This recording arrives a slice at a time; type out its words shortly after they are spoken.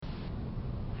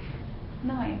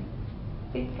noin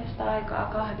pitkästä aikaa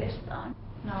kahdestaan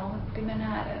nauhoittimen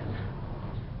äärellä.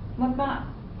 Mut mä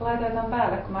laitoin tän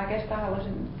päälle, kun mä oikeastaan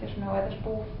halusin, että jos me voitais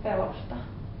puhua pelosta.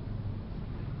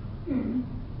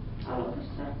 Aloita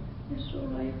sä, jos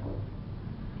sulla on joku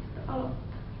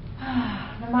aloittaa.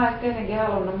 No mä oon tietenkin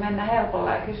halunnut mennä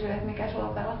helpolla ja kysyä, että mikä sua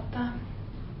pelottaa.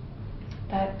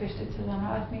 Tai et pystyt sä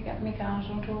sanoa, että mikä on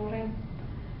sun suurin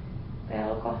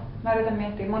pelko. Mä yritän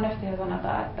miettiä, monesti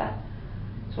sanotaan, että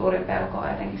suurin pelko on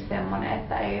jotenkin semmonen,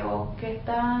 että ei oo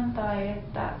ketään tai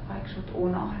että vaikka sut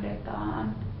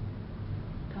unohdetaan.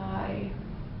 Tai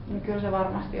niin kyllä se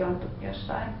varmasti on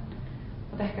jossain.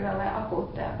 Mutta ehkä tällainen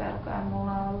akuutteja pelkoja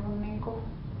mulla on ollut niinku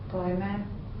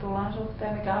toimeentulon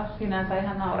suhteen, mikä on sinänsä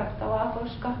ihan naurettavaa,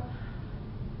 koska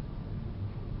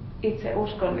itse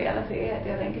uskon vielä siihen, että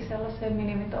jotenkin sellaiseen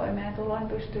minimitoimeentuloon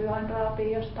pystyy aina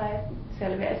raapii jostain, että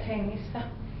selviäisi hengissä.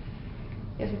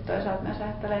 Ja sitten toisaalta myös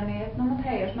ajattelen niin, että no mut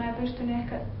hei, jos mä en pysty, niin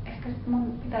ehkä sit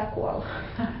mun pitää kuolla.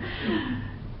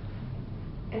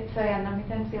 Et se on jännä,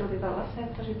 miten silti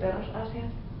tällaiset tosi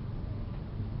perusasiat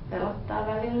pelottaa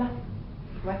välillä,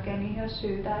 vaikkei niihin ole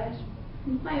syytä edes.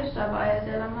 Mä jossain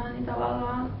vaiheessa elämää niin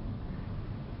tavallaan,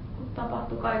 kun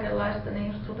tapahtui kaikenlaista, niin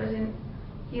just rupesin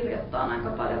kirjoittaa aika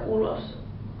paljon ulos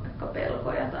vaikka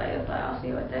pelkoja tai jotain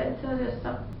asioita. Ja itse asiassa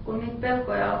kun niitä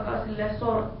pelkoja alkaa silleen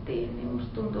sorttiin, niin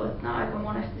musta tuntuu, että nämä aika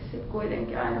monesti sit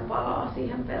kuitenkin aina palaa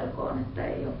siihen pelkoon, että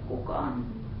ei ole kukaan.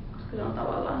 Koska se on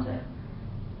tavallaan se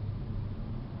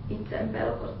itsen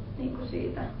pelko niin kuin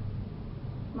siitä.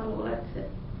 Mä luulen, että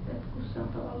kun se on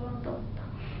tavallaan totta.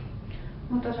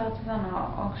 Mutta osaatko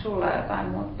sanoa, onko sulla jotain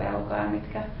muut pelkoja,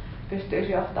 mitkä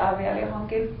pystyisi johtaa vielä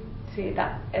johonkin siitä,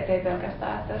 ettei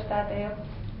pelkästään ajattele sitä, että ei ole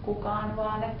kukaan,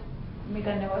 vaan että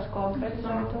miten ne vois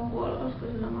konkretisoitua? Olisiko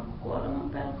se sama kuin kuoleman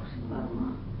pelko?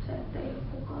 Varmaan se, että ei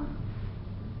ole kukaan.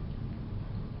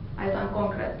 Ai jotain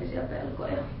konkreettisia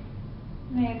pelkoja.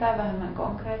 Niin, tai vähemmän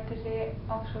konkreettisia.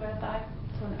 Onko sulla jotain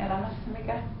sun elämässä,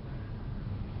 mikä...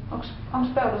 Onko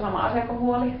pelko sama asia kuin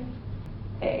huoli?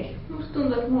 Ei. Musta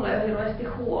tuntuu, että mulla ei ole hirveästi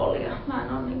huolia. Mä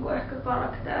en ole niinku ehkä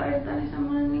karakteriltäni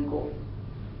semmoinen niinku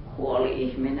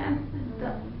huoli-ihminen.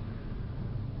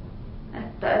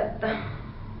 Että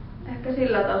ehkä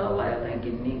sillä tasolla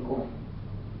jotenkin niinku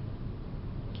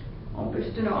on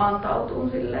pystynyt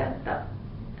antautumaan silleen, että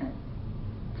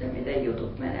se miten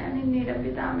jutut menee, niin niiden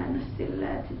pitää mennä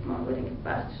silleen, että sit mä oon kuitenkin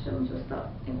päästy semmosesta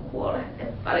niinku huolehtia.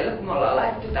 Et välillä kun me ollaan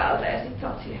lähdetty täältä ja sit sä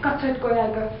oot silleen, katsoitko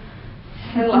jäikö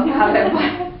hella päälle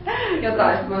vai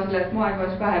jotain, sit mä oon silleen, että mua ei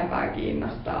vois vähempää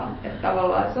kiinnostaa. Että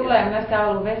tavallaan sulla ei myöskään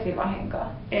ollut vesivahinkoa.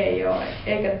 Ei oo,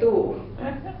 eikä tuu.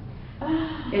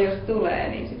 Ja jos tulee,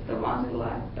 niin sitten on vaan sillä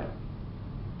että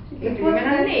sitten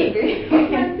mennään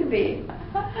niin.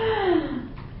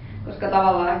 Koska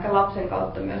tavallaan ehkä lapsen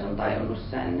kautta myös on tajunnut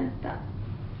sen, että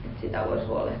sitä voisi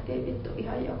huolehtia vittu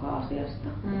ihan joka asiasta.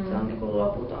 Että se on niinku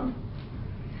loputon.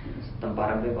 Sitten on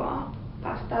parempi vaan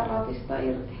päästää ratista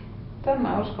irti. Tämän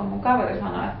mä uskon. Mun kaveri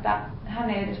sanoi, että hän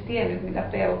ei edes tiennyt mitä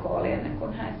pelko oli ennen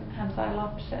kuin hän sai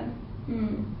lapsen.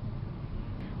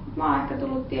 Mä oon ehkä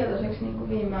tullut tietoiseksi niin kuin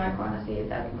viime aikoina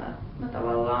siitä, että mä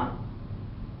tavallaan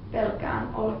pelkään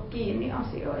olla kiinni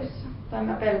asioissa. Tai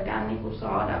mä pelkään niin kuin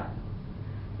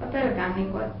mä pelkään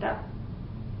niin kuin, että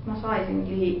mä saisin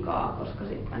liikaa, koska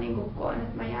sit mä niin kuin koen,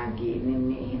 että mä jään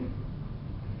kiinni niihin.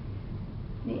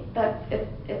 Niin,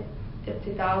 että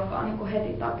sitä alkaa niin kuin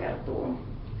heti takertua.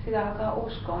 Sitä alkaa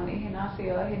uskoa niihin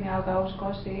asioihin ja alkaa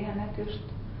uskoa siihen, että just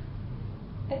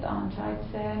että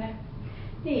ansaitsee ne.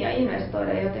 Niin, ja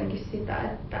investoida jotenkin sitä,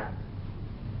 että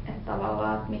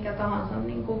tavallaan että mikä tahansa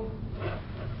niinku,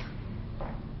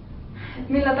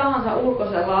 että millä tahansa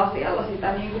ulkoisella asialla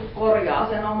sitä niinku korjaa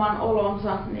sen oman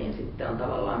olonsa, niin sitten on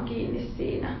tavallaan kiinni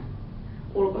siinä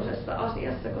ulkoisessa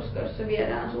asiassa, koska jos se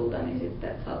viedään sulta, niin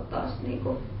sitten sä oot taas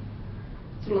niinku,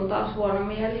 sulla on taas huono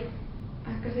mieli.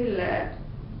 Ehkä silleen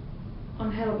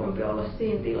on helpompi olla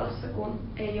siinä tilassa, kun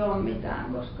ei ole mitään,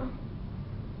 koska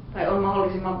tai on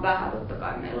mahdollisimman vähän, totta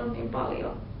kai meillä on niin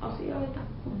paljon asioita,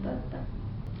 mutta että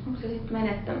onko se sitten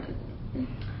menettämisen,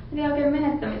 ei oikein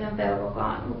menettämisen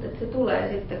pelkokaan, mutta että se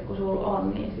tulee sitten kun sulla on,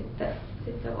 niin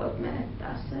sitten voit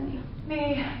menettää sen.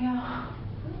 Niin, ja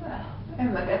en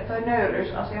mä tiedä, toi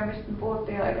nöyryysasia, mistä me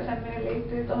puhuttiin aikaisemmin,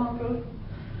 liittyy tuohon kyllä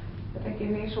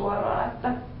jotenkin niin suoraan,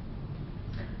 että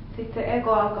sitten se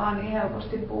ego alkaa niin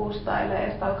helposti boostailemaan ja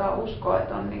sitten alkaa uskoa,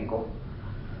 että on niinku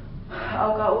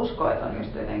että on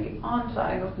just jotenkin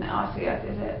ansainnut ne asiat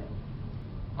ja se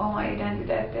oma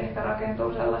identiteetti ehkä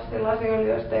rakentuu sellaisilla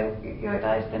asioilla,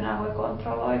 joita ei sitten enää voi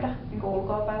kontrolloida, niin kuin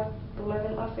ulkoapäin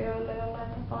tulevilla asioilla jollain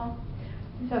tapaa.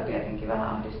 Se on tietenkin vähän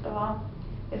ahdistavaa.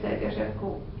 Ja se, että jos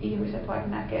jotkut ihmiset vaikka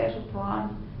näkee sut vaan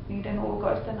niiden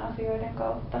ulkoisten asioiden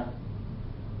kautta.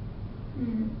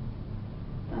 Mm.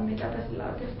 Tai mitäpä sillä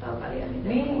oikeastaan väliä, miten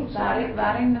Niin,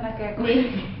 väärin ne näkee.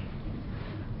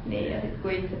 Niin, ja sitten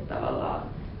kun itse tavallaan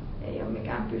ei ole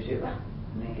mikään pysyvä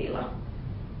tila.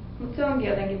 Mutta se onkin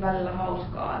jotenkin välillä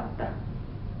hauskaa, että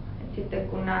sitten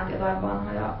kun näet jotain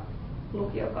vanhoja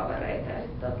lukiokavereita ja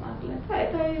sitten olet silleen, että hei,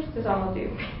 toi on just se sama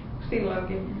tyyppi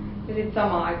silloinkin. Ja sitten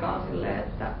samaan aikaan silleen,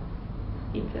 että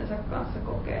itsensä kanssa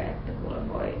kokee, että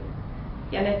kuule voi.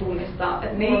 Ja ne tunnistaa,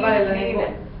 että niin,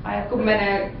 välillä kun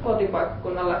menee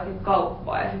kotipaikkakunnalla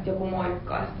kauppaan ja sitten joku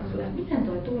moikkaa ja sitten on silleen, että miten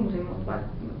toi tunsi mut vaikka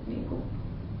niinku,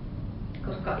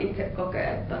 koska itse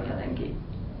kokee, että on jotenkin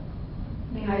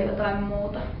ihan jotain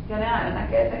muuta. Ja ne aina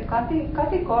näkee sen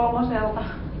Kati Kolmoselta.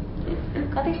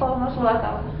 Kati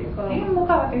Kolmosuotalla. Niin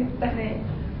mukava tyttö. Niin.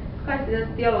 Kai sitä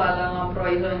sitten jollain lailla on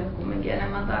projisoinut kumminkin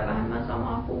enemmän tai vähemmän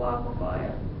samaa kuvaa koko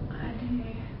ajan.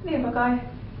 Niinpä kai.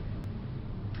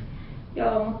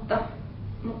 Joo, mutta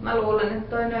mä luulen,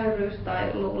 että toi nöyryys,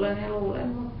 tai luulen,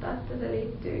 mutta että se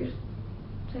liittyy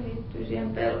siihen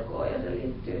pelkoon ja se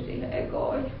liittyy siihen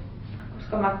egoon.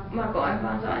 Koska mä koen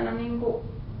kanssa aina niinku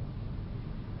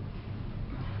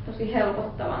tosi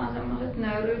helpottavana semmoiset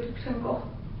nöyryytyksen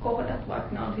kohdat,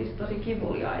 vaikka ne on siis tosi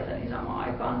kivuliaita, niin samaan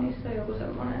aikaan niissä on joku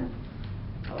semmoinen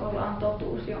tavallaan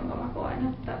totuus, jonka mä koen,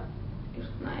 että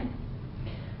just näin.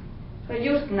 Se on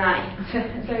just näin.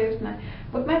 Se on just näin.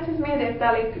 Mutta mä itse asiassa mietin, että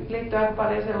tämä liittyy aika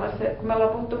paljon sellaiseen, kun me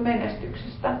ollaan puhuttu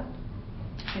menestyksestä.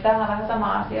 Niin tämä on vähän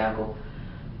sama asia kuin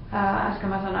äsken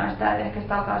mä sanoin sitä, että ehkä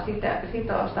sitä alkaa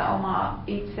sitoa sitä omaa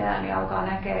itseään ja alkaa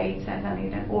näkeä itsensä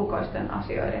niiden ulkoisten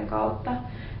asioiden kautta.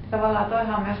 Tavallaan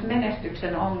toihan on myös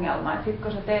menestyksen ongelma, että sit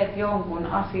kun sä teet jonkun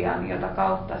asian, jota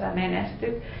kautta sä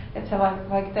menestyt, että sä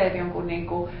vaikka teet jonkun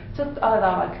niinku, sut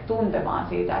aletaan vaikka tuntemaan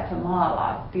siitä, että sä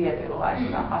maalaat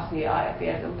tietynlaista asiaa ja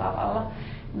tietyllä tavalla,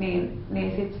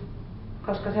 niin sit,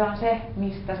 koska se on se,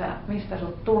 mistä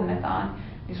sut tunnetaan,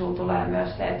 niin sulla tulee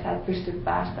myös se, että sä et pysty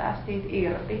päästään siitä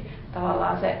irti.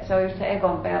 Tavallaan se on just se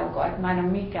egon pelko, että mä en ole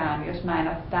mikään, jos mä en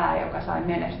ole tää, joka sai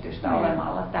menestystä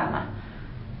olemalla tämä.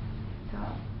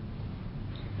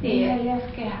 Niin.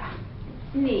 Kehä.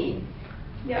 Niin.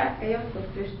 Ja ehkä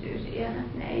jotkut pystyy siihen,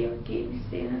 että ne ei ole kiinni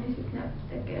siinä, niin sitten ne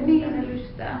tekee niin. mitä ne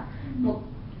lystää.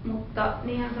 Mutta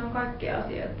niinhän se on kaikkien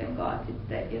asioiden kanssa, että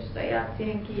sitten, jos sä jäät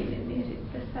siihen kiinni, niin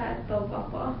sitten sä et ole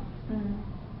vapaa.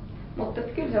 Mutta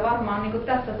kyllä se varmaan, niin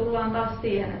tässä tullaan taas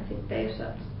siihen, että sitten jos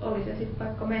oli se sitten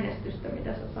vaikka menestystä,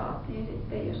 mitä sä saat, niin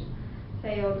sitten jos sä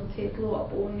joudut siitä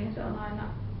luopuun, niin se on aina,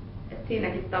 että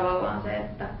siinäkin tavallaan se,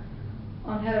 että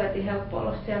on helvetin helppo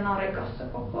olla siellä narikassa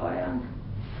koko ajan,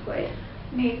 kun ei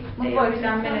ole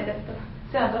mitään menetettävää.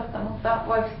 Se on totta, mutta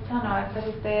voiko sanoa, että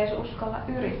sitten ei edes uskalla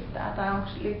yrittää, tai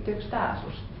liittyykö tämä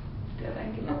susta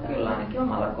jotenkin? No kyllä ainakin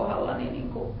omalla kohdallani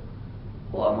niin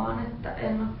huomaan, että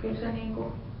en ole kyllä se,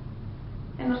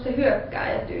 en ole se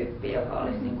hyökkääjätyyppi, joka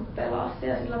olisi niin pelaa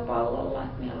siellä sillä pallolla,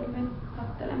 että mieluummin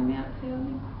katselen mieltä jo.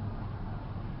 Niin.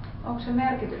 Onko se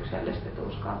merkityksellistä, että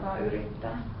uskaltaa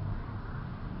yrittää?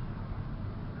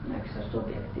 Eikö se ole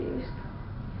subjektiivista?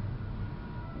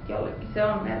 Jollekin se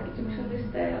on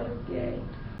merkityksellistä ja jollekin ei.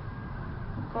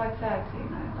 Koet sä, että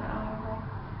siinä on jotain arvoa?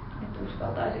 Että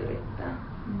uskaltaisi yrittää.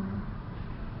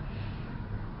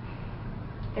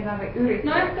 Ei tarvitse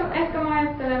yrittää. No ehkä mä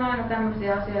ajattelen aina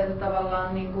tämmöisiä asioita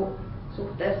tavallaan niin kuin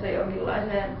suhteessa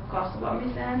jonkinlaiseen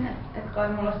kasvamiseen. Että kai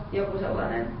mulla joku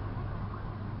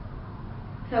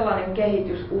sellainen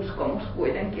kehitysuskomus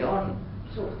kuitenkin on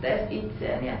suhteessa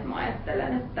itseeni, että mä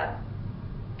ajattelen, että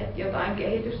jotain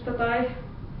kehitystä tai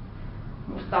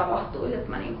musta tapahtuisi, että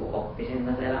mä niinku oppisin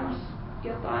tässä elämässä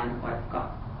jotain,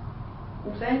 vaikka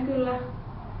usein kyllä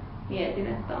mietin,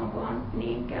 että onkohan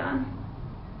niinkään.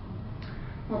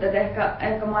 Mutta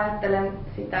ehkä mä ajattelen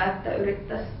sitä, että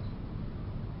yrittäisi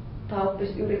tai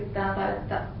oppisi yrittää tai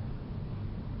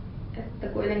että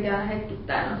kuitenkin aina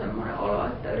hetkittäin on semmoinen olo,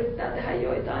 että yrittää tehdä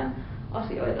joitain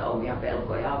asioita omia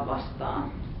pelkojaan vastaan.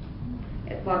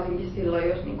 Et varsinkin silloin,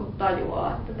 jos niinku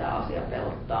tajuaa, että tämä asia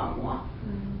pelottaa mua,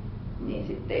 niin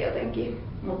sitten jotenkin,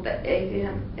 mutta ei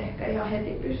siihen ehkä ihan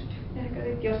heti pysty. Ehkä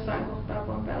sitten jossain kohtaa,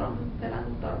 kun on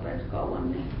pelännyt tarpeeksi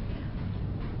kauan, niin...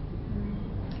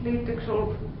 Liittyykö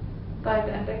sinulla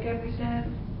taiteen tekemiseen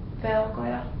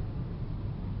pelkoja?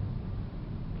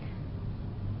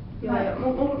 Joo,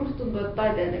 musta tuntuu, että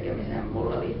taiteen tekemiseen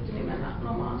mulla liittyy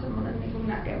nimenomaan semmoinen niin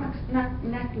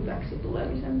näkyväksi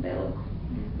tulemisen pelko,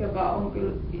 joka on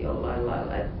kyllä jollain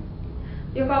lailla,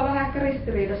 joka on vähän ehkä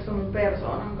ristiriidassa mun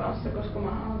persoonan kanssa, koska mä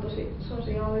oon tosi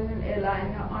sosiaalinen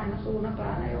eläin ja aina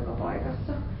suunapäänä joka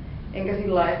paikassa. Enkä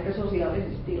sillä lailla ehkä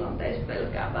sosiaalisissa tilanteissa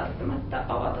pelkää välttämättä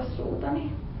avata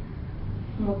suutani.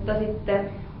 Mutta sitten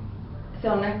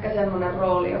se on ehkä semmoinen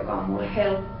rooli, joka on mulle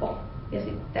helppo. Ja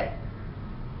sitten,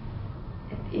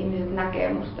 että ihmiset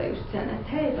näkee musta just sen,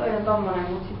 että hei toi on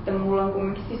tommonen, mutta sitten mulla on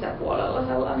kumminkin sisäpuolella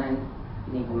sellainen,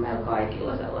 niin kuin meillä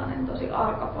kaikilla sellainen tosi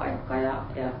arka paikka ja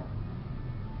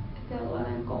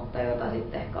sellainen kohta, jota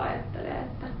sitten ehkä ajattelee,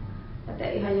 että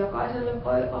ihan jokaiselle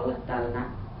voi olla täällä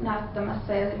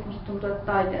näyttämässä. Ja sitten musta tuntuu,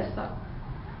 että taiteessa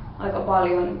aika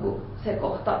paljon niin kuin se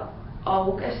kohta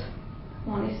aukesi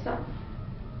monissa.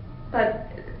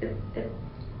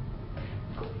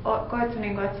 Koetko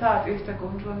niinku, että sä oot yhtä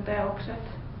kuin sun teokset?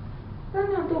 Ne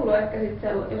on tullut ehkä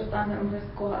sitten jostain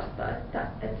semmoisesta kohdasta, että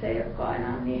se ei olekaan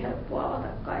enää niin helppoa avata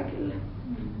kaikille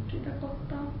sitä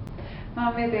kohtaa. Mä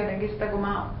oon mietin jotenkin sitä, kun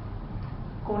mä oon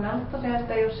kuunnellut tosiaan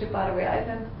sitä Jussi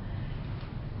Parviaisen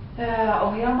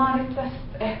ohjelmaa nyt tässä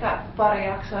ehkä pari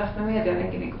jaksoa. Sitten mietin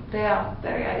jotenkin niinku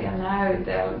teatteria ja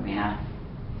näytelmiä.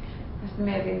 Ja sitten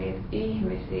mietin niitä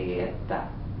ihmisiä, että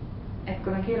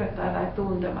kun ne kirjoittaa jotain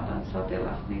tuntematonta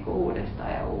sotilasta niinku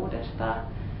uudestaan ja uudestaan,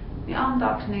 niin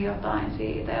antaako ne jotain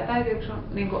siitä ja täytyykö sun,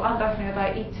 niinku, antaako ne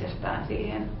jotain itsestään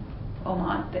siihen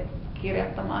omaan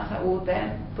kirjoittamaansa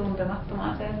uuteen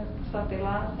tuntemattomaaseen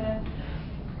sotilaaseen?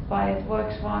 Vai et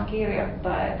voiko vaan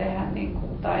kirjoittaa ja tehdä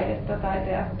niinku taidetta tai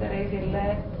teatteria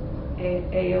silleen, että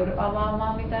ei joudu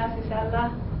avaamaan mitään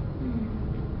sisällään?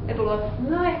 Ja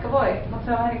no ehkä voi, mutta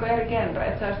se on vähän niin kuin eri genre,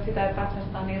 että se olisi sitä, että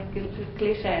ratsastetaan niillä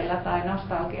kliseillä tai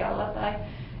nostalgialla tai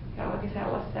jollakin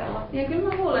sellaisella. Ja kyllä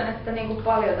mä luulen, että niin kuin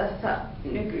paljon tässä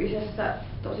nykyisessä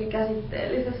tosi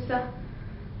käsitteellisessä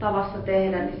tavassa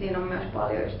tehdä, niin siinä on myös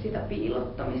paljon just sitä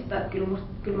piilottamista. Että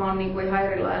kyllä mä oon niin kuin ihan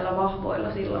eri lailla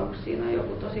vahvoilla silloin, kun siinä on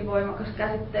joku tosi voimakas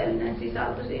käsitteellinen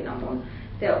sisältö siinä mun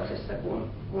teoksessa,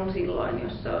 kun silloin,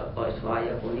 jos se olisi vain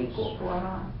joku niin kuin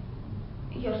suoraan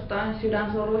jostain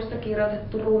sydänsuruista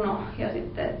kirjoitettu runo ja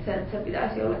sitten että se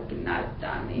pitäisi jollekin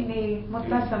näyttää. Niin,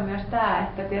 mutta tässä on myös tämä,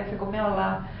 että tiedätkö, kun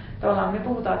me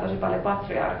puhutaan tosi paljon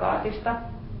patriarkaatista,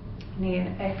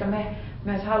 niin ehkä me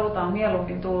myös halutaan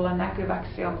mieluummin tulla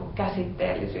näkyväksi jonkun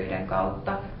käsitteellisyyden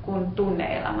kautta kuin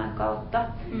tunne-elämän kautta.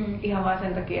 Ihan vain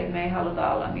sen takia, että me ei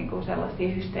haluta olla niinku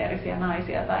sellaisia hysteerisiä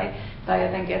naisia tai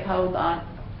jotenkin, että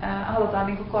halutaan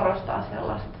niinku korostaa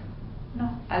sellaista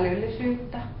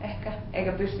älyllisyyttä ehkä,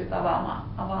 eikä pystytä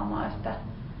avaamaan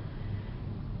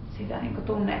sitä niinku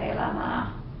tunne-elämää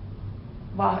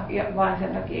vain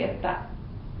sen takia, että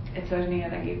se olisi niin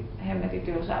jotenkin hemmetin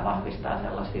tylsää vahvistaa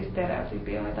sellaisia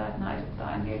stereotypioita, että naiset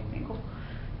tai niitä niinku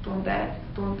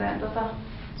tunteen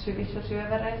syvissä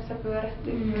syövereissä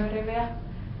pyöriviä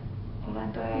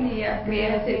olentoja ja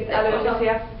miehet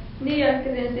älyllisiä. Niin ja ehkä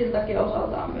siihen sen takia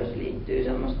osaltaan myös liittyy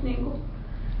semmoista niinku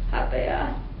häpeää.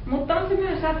 Mutta on se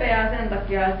myös häpeää sen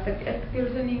takia, että kyllä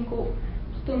se niinku,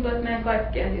 tuntuu, että meidän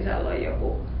kaikkien sisällä on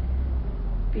joku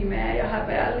pimeä ja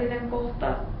häpeällinen kohta.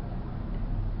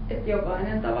 Että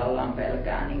jokainen tavallaan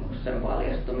pelkää niinku sen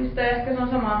paljastumista. Ja ehkä se on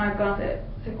samaan aikaan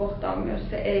se kohta on myös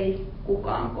se ei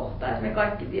kukaan kohta. Et me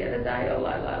kaikki tiedetään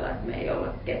jollain lailla, että me ei olla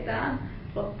ketään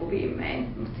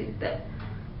loppuviimein. Mutta sitten,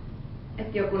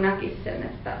 että joku näkisi sen,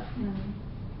 että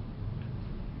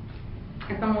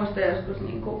mä muistan joskus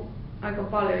niinku aika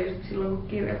paljon just silloin kun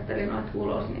kirjoittelin noita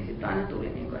ulos, niin sitten aina tuli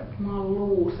niinku, että mä oon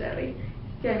luuseri.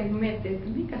 Sitten niinku miettii, että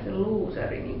mikä se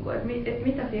luuseri, niinku, että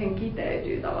mitä siihen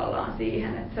kiteytyy tavallaan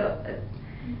siihen,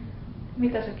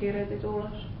 Mitä sä kirjoitit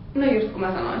ulos? No just kun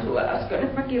mä sanoin sulle äsken,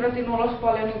 että mä kirjoitin ulos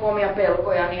paljon niinku omia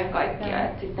pelkojani ja kaikkia,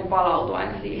 että sitten palautui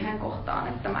aina siihen kohtaan,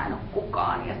 että mä en ole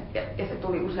kukaan ja se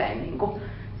tuli usein niinku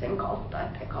sen kautta,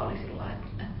 että eka oli sillä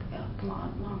että mä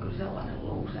oon kyllä sellainen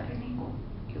luuseri niinku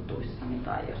jutuissani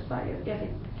tai jossain ja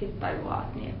sit tajuaa,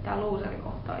 että tää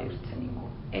luuserikohta on just se niinku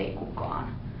ei kukaan.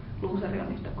 Luuseri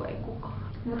on yhtä kuin ei kukaan.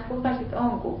 Mutta kuka sit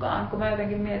on kukaan? Kun mä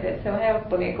jotenkin mietin, että se on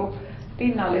helppo niinku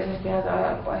pinnallisesti ja se on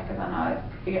helppo ehkä sanoa,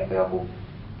 että joku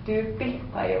tyyppi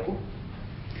tai joku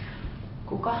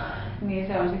kuka, niin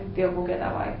se on sitten joku,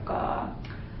 ketä vaikka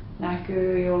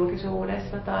näkyy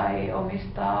julkisuudessa tai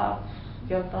omistaa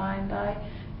jotain tai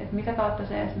että mitä kautta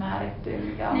se edes määrittyy,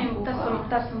 mikä on niin, kukaan.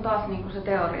 Tässä on taas niinku se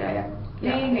teoria ja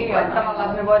niin, että tavallaan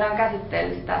että me voidaan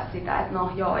käsitteellistää sitä, että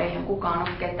no joo, eihän kukaan ole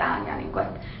ketään ja niinku,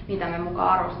 että mitä me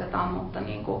mukaan arvostetaan, mutta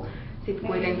niinku, sitten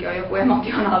kuitenkin on joku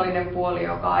emotionaalinen puoli,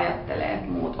 joka ajattelee,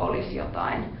 että muut olisi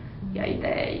jotain ja itse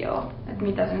ei ole. Että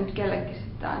mitä se nyt kellekin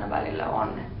sitten aina välillä on.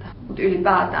 Mutta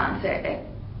ylipäätään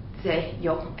se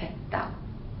jo,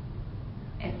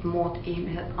 että muut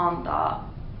ihmiset antaa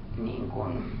niin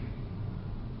kun,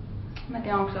 mä en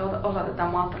tiedä, onko se osa tätä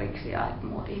matriksia, että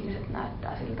muut ihmiset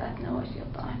näyttää siltä, että ne olisi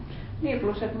jotain. Niin,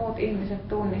 plus että muut ihmiset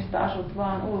tunnistaa sut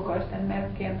vaan ulkoisten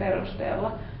merkkien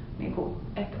perusteella,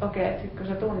 että okei, että sit kun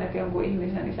sä tunnet jonkun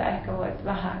ihmisen, niin sä ehkä voit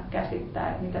vähän käsittää,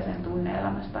 että mitä sen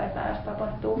tunne-elämässä tai päässä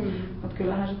tapahtuu. Mutta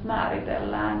kyllähän sut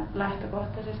määritellään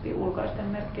lähtökohtaisesti ulkoisten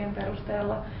merkkien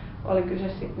perusteella. Oli kyse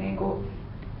sit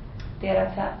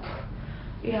tiedät sä,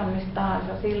 ihan mistä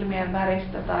tahansa, silmien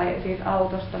väristä tai siitä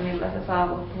autosta, millä sä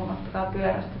saavut, puhumattakaan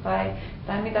pyörästä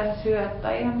tai mitä sä syöt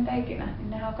tai ihan mitä ikinä. Niin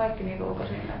nehän on kaikki niitä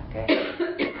ulkoisia merkkejä,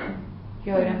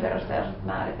 joiden perusteella sut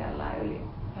määritellään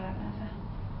ylipäätänsä.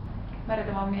 Mä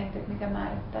yritän vaan miettiä, että mikä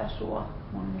määrittää sua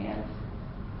mun mielestä.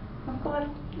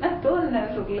 Mä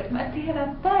tunnen sulle, mä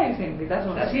tiedän täysin mitä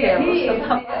sun sielussa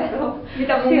tapahtuu.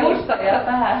 Mitä mun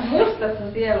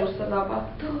mustassa sielussa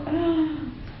tapahtuu.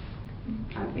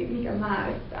 Mikä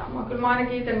määrittää mua. Kyllä mä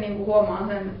ainakin itse huomaan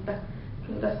sen, että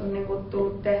kyllä tässä on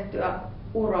tullut tehtyä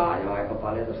uraa jo aika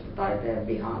paljon tuosta taiteen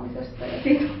vihaamisesta ja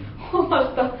siitä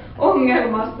omasta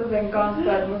ongelmasta sen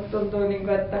kanssa, että musta tuntuu,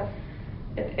 että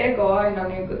ego aina,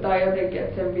 tai jotenkin,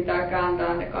 että sen pitää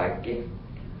kääntää ne kaikki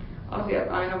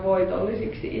asiat aina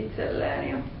voitollisiksi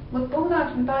itselleen. Mutta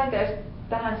puhutaanko me taiteesta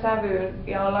tähän sävyyn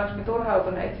ja ollaanko me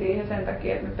turhautuneet siihen sen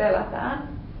takia, että me pelätään?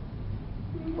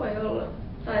 Voi olla.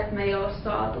 Tai että me ei olla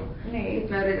saatu. Niin.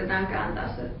 Sitten me yritetään kääntää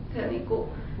se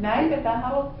näin tätä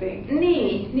haluttiinkin.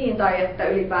 Niin, tai että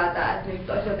ylipäätään, että nyt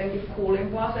olisi jotenkin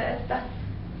kuulimpaa se, että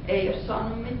ei ole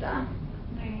saanut mitään.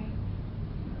 Niin.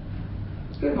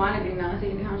 Kyllä mä ainakin näen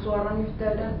siinä ihan suoran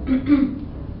yhteyden.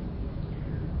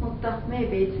 Mutta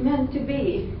maybe it's meant to be.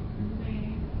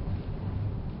 Niin.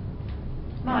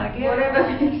 Mä ainakin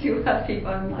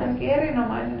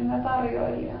erinomaisen hyvä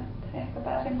tarjoilija. Ehkä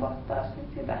pääsen kohtaa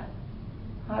sitä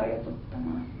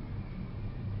harjoituttamaan.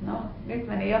 No, nyt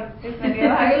meni jo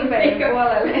vähän ylpeyden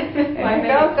puolelle.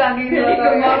 Ei olekaan niin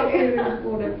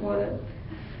kuuden puolelle.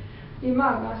 Niin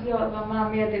mä oon kanssa mä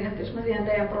mietin, että jos mä siihen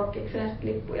teidän prokkikseen sit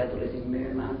lippuja tulisin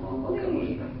myymään, kun on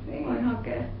kokemusta. Voin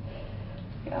hakea.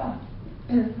 Joo.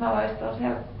 Mä vois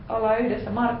tosiaan olla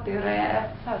yhdessä marttyyrejä ja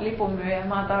sä oot lipunmyyjä ja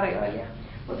mä oon tarjoilija.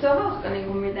 Mutta se on hauska,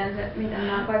 miten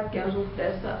nämä kaikki on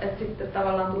suhteessa, että sitten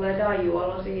tavallaan tulee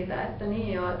daijuolo siitä, että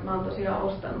niin joo, että mä oon tosiaan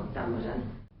ostanut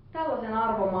tällaisen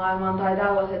arvomaailman tai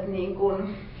tällaiset Niin,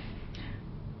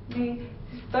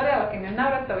 siis todellakin ja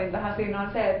naurettavintahan siinä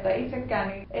on se, että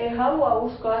itsekään ei halua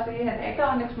uskoa siihen, eikä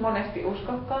onneksi monesti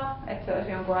uskokaan, että se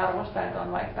olisi jonkun arvosta, että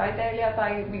on vaikka taiteilija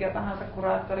tai mikä tahansa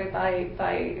kuraattori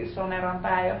tai Soneran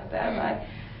pääjohtaja tai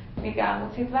mikään,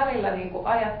 mutta sitten välillä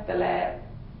ajattelee,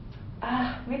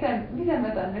 miten mä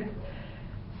tän nyt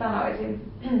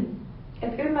sanoisin,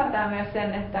 että ymmärtää myös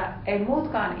sen, että ei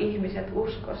muutkaan ihmiset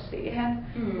usko siihen,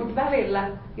 mutta välillä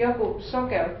joku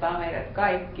sokeuttaa meidät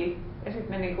kaikki ja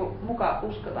sitten me mukaan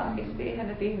uskotaankin siihen,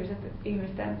 että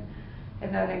ihmisten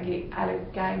että ne on jotenkin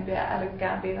älykkäimpiä,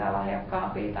 älykkäämpiä tai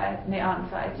lahjakkaampia tai että ne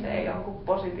ansaitsee jonkun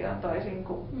position toisin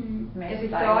kuin me. Ja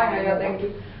sitten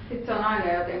se on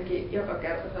aina jotenkin joka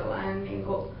kerta sellainen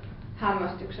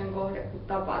hämmästyksen kohde, kun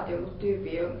tapaat jonkun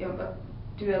tyypin, jonka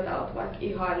työtä olet vaikka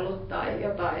ihaillut tai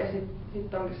jotain, ja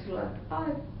sitten onkin sillä, että ai,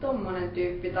 tommonen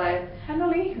tyyppi, tai hän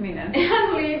oli ihminen.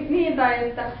 Hän oli niin,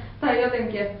 tai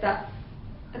jotenkin, että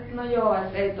no joo,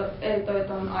 että ei toi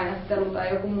ton ajattelu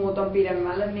tai joku muu ton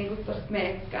pidemmälle niin kuin tosta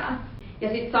meekään. Ja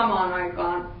sitten samaan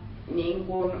aikaan,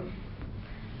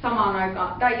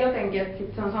 tai jotenkin, että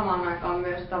sit se on samaan aikaan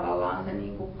myös tavallaan se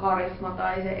karisma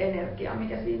tai se energia,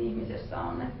 mikä siinä ihmisessä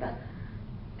on, että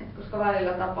koska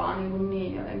välillä tapaa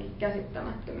niin jotenkin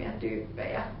käsittämättömiä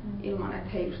tyyppejä ilman, että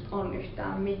he just on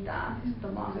yhtään mitään. Sitten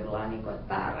on vaan sellainen, että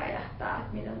pää räjähtää,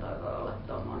 että miten toi voi olla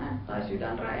tommonen, tai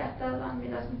sydän räjähtää tai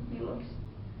mitä se nyt milloinkin.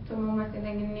 Se on mun mielestä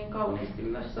jotenkin niin kauniisti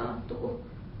myös sanottu, kun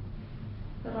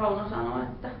Rauno sanoi,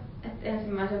 että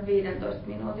ensimmäisen 15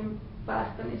 minuutin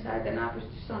päästä niin sä et enää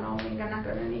pysty sanoa, minkä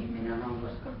näköinen ihminen on,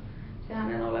 koska se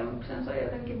hänen olemuksensa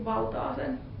jotenkin valtaa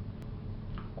sen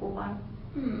kuvan.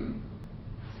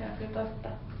 Se on kyllä totta.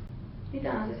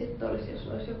 Mitähän se sitten olisi, jos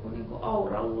olisi joku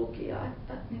auran lukija,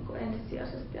 että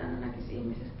ensisijaisesti aina näkisi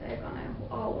ihmisestä ekana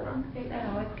joku auran.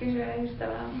 Sä voit kysyä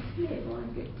ystävää. Niin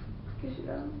voin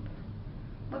kysyä.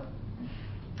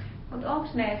 Mutta onko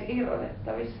ne edes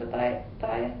irrotettavissa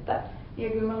tai että... Ja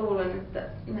kyllä mä luulen, että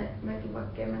mekin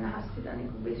vaikka me nähdä sitä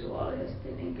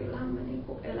visuaalisesti, niin kyllähän me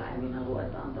eläiminä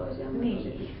luetaan toisiamme tosi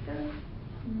pitkälle.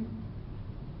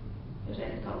 Jos ei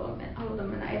nyt haluta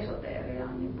mennä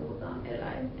esoteeriaan, niin puhutaan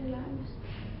eläimestä.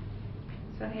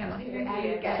 Se on hieman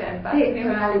hygienisempää. Se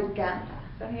on älykkäämpää.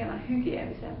 Se on hieman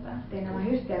hygienisempää. Ei nämä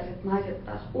hysteeriset naiset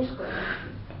taas usko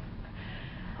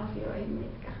asioihin,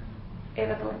 mitkä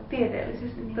eivät ole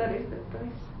tieteellisesti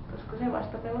todistettavissa, koska se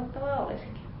vasta pelottavaa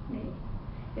olisikin. Niin.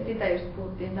 Ja sitä just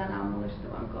puhuttiin tänään mun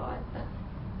ystävän kanssa, että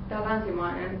tämä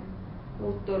länsimainen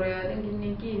kulttuuri on jotenkin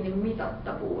niin kiinni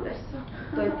mitattavuudessa.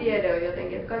 Toi tiede on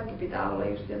jotenkin, että kaikki pitää olla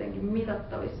just jotenkin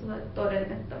mitattavissa tai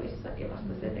todennettavissa ja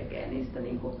vasta se tekee niistä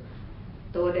niinku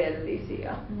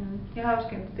todellisia. Ja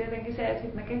hauskinta tietenkin se, että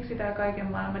sit me keksitään kaiken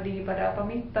maailman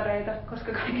diipadapa-mittareita,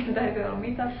 koska kaiken täytyy olla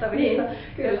mitattavissa,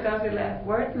 jotka on silleen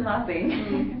worth nothing.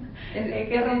 Ei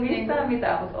kerro mistään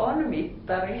mitään, mutta on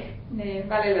mittari. Niin,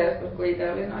 välillä joskus kun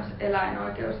itse oli noissa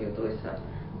eläinoikeusjutuissa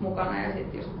mukana ja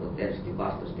sitten just kun tietysti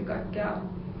vastusti kaikkea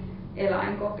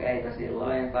eläinkokeita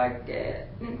silloin ja kaikkea,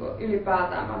 niin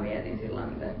ylipäätään mä mietin silloin,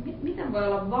 että miten voi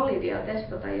olla validia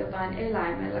testata jotain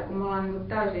eläimellä, kun me ollaan niin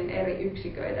täysin eri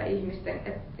yksiköitä ihmisten,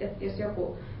 että jos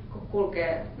joku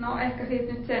kulkee, no ehkä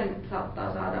siitä nyt sen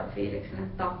saattaa saada fiiliksen,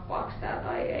 että tappaako tää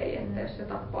tai ei, että jos se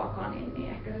tappaa kanin,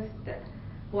 niin ehkä se sitten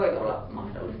voi olla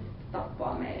mahdollista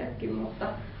tappaa meidätkin, mutta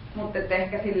et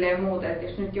ehkä silleen muuten, että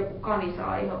jos nyt joku kani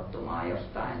saa ihottumaan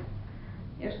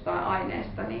jostain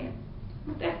aineesta, niin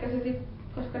mutta ehkä se sitten,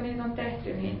 koska niitä on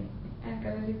tehty, niin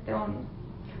ehkä se sitten on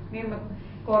Niin,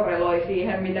 korreloi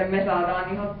siihen, miten me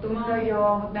saadaan ihottumaan. no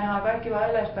joo, mutta nehän on kaikki vain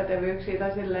yleispätevyyksiä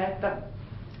tai silleen, että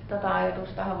tätä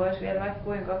ajatustahan voisi viedä vaikka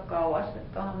kuinka kauas,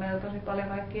 että onhan meillä tosi paljon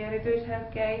kaikki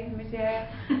erityisherkkiä ihmisiä ja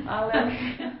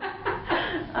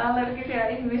allergisia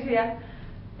ihmisiä,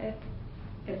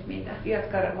 Et mitä?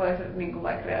 jotka voisivat niin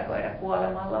vaikka reagoida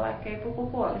kuolemalla, vaikka ei puku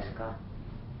kuoliskaan.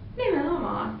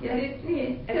 Nimenomaan. Ja siis,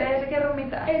 niin, Ei se kerro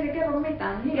mitään. Ei se kerro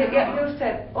mitään. Ja just se,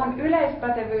 että on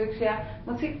yleispätevyyksiä,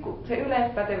 mutta sitten kun se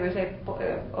yleispätevyys ei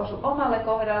osu omalle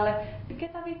kohdalle, niin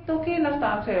ketä vittua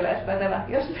kiinnostaa, onko se yleispätevä,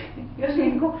 jos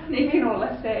niin minulle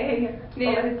se ei niin,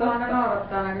 ole että aina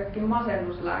naurattaa nämä kaikki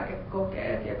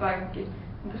masennuslääkekokeet ja kaikki.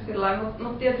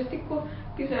 Mutta tietysti kun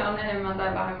kyse on enemmän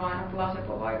tai vähemmän aina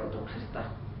placebo-vaikutuksesta,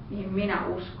 mihin minä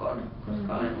uskon,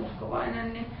 koska olen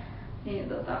uskovainen,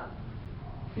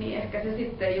 niin ehkä se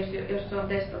sitten, jos se on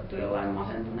testattu jollain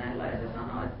masentuneella ja se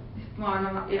sanoo, että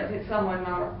ja sit samoin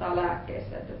naurattaa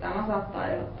lääkkeissä, että tämä saattaa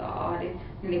aiheuttaa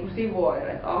niin kuin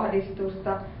sivuoireet,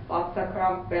 ahdistusta,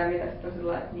 vatsakramppeja, mitä sitten on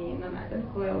sillä, että niin, no näitä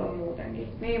nyt voi olla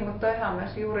muutenkin. Niin, mutta toihan on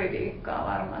myös juridiikkaa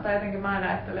varmaan. Tai jotenkin mä aina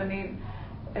ajattelen niin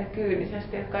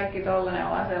kyynisesti, että kaikki tollanen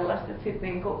on sellaista, että sitten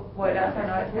niinku voidaan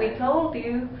sanoa, että we told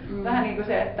you. Vähän niin kuin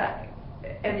se, että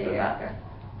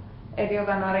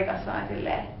joka narikassa on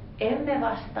silleen, emme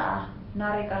vastaa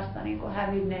narikasta niin kuin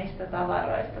hävinneistä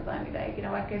tavaroista tai mitä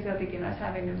ikinä, vaikka ei sieltä ikinä olisi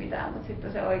hävinnyt mitään, mutta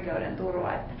sitten se oikeuden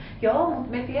turva, että joo,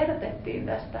 mutta me tiedotettiin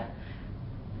tästä.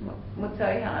 Mutta se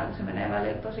on ihanaa, kun se menee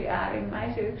välillä tosi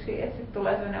äärimmäisyyksiin, että sitten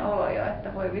tulee sellainen olo jo,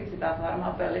 että voi vitsi, taas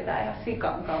varmaan pöllitään ihan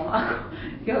sikankamaa,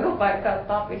 kun joka paikka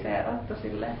tapisee rottu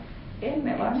silleen.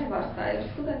 Emme vastaa. Jos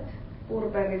tulet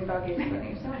purperin takista,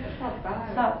 niin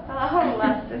saattaa olla,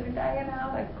 että sitä ei enää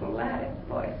ole, kun lähdet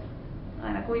pois.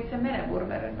 Aina kun itse menee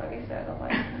purperin takissa joka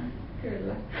paikkaan.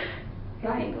 Kyllä.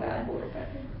 Vähintään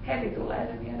heti tulee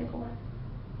se mielikuva.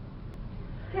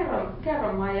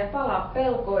 Kerro Maija, palaa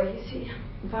pelkoihisi.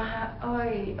 Vähän,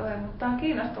 mutta on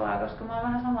kiinnostavaa, koska mä oon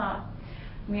vähän samaa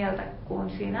mieltä kuin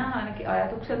sinä, ainakin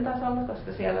ajatuksen tasolla,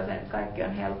 koska siellä se kaikki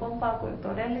on helpompaa kuin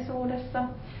todellisuudessa.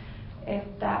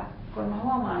 Että kun mä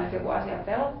huomaan, että joku asia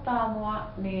pelottaa mua,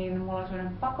 niin mulla on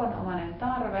sellainen pakonomainen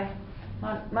tarve.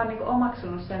 Mä oon niin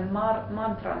omaksunut sen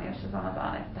mantran, jossa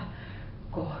sanotaan, että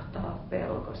kohtaa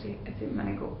pelkosi. Että sit mä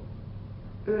niin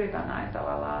yritän aina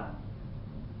tavallaan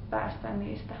päästä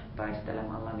niistä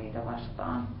taistelemalla niitä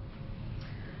vastaan.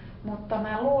 Mutta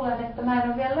mä luulen, että mä en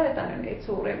ole vielä löytänyt niitä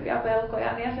suurimpia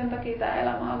pelkoja, ja sen takia tää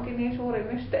elämä onkin niin suuri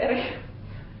mysteeri.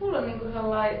 Mulla on niinku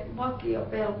sellainen vakio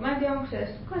pelko. Mä en tiedä, onko se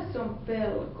edes, kai se on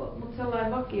pelko, mutta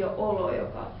sellainen vakio olo,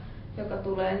 joka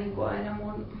tulee niinku aina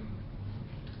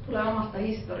tulee omasta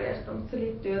historiasta, mutta se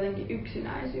liittyy jotenkin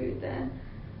yksinäisyyteen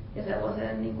ja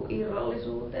sellaiseen niinku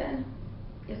irrallisuuteen.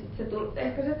 Ja sit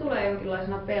ehkä se tulee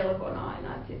jonkinlaisena pelkona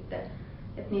aina, että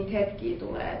niitä hetkiä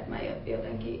tulee, että mä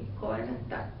jotenkin koen,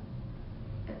 että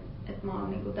mä oon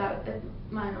niinku että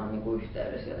mä en ole niinku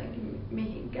yhteydessä jotenkin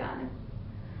mihinkään.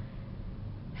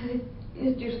 Ja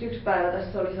nyt just yksi päivä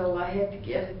tässä oli sellainen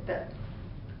hetki ja sitten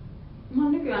mä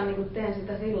nykyään niinku teen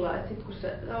sitä sillä lailla, että sit kun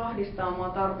se ahdistaa mua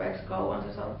tarpeeksi kauan,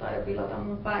 se saattaa jo pilata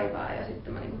mun päivää ja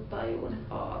sitten mä niinku tajuun,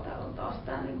 että täällä on taas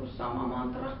tää niinku sama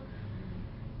mantra.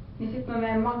 Niin sit mä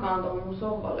menen makaan tuon mun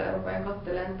sohvalle ja rupean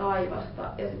katselemaan taivasta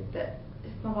ja sitten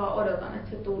mä vaan odotan, että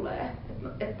se tulee.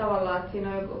 Että tavallaan, että siinä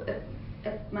on joku,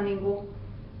 että mä niinku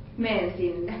menen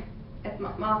sinne. Että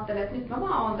mä ajattelen, että nyt mä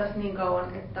vaan oon tässä niin kauan,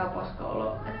 että tää paska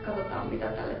olo, että katsotaan mitä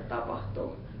tälle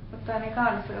tapahtuu. Mutta on niin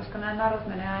kaunista, koska nämä narut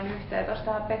menee aina yhteen.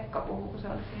 Tuostahan Pekka puhuu, kun se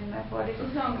oli siinä podissa.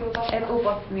 Se on kyllä totta. Että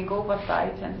upottaa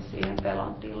itsensä siihen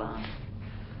pelon tilaan.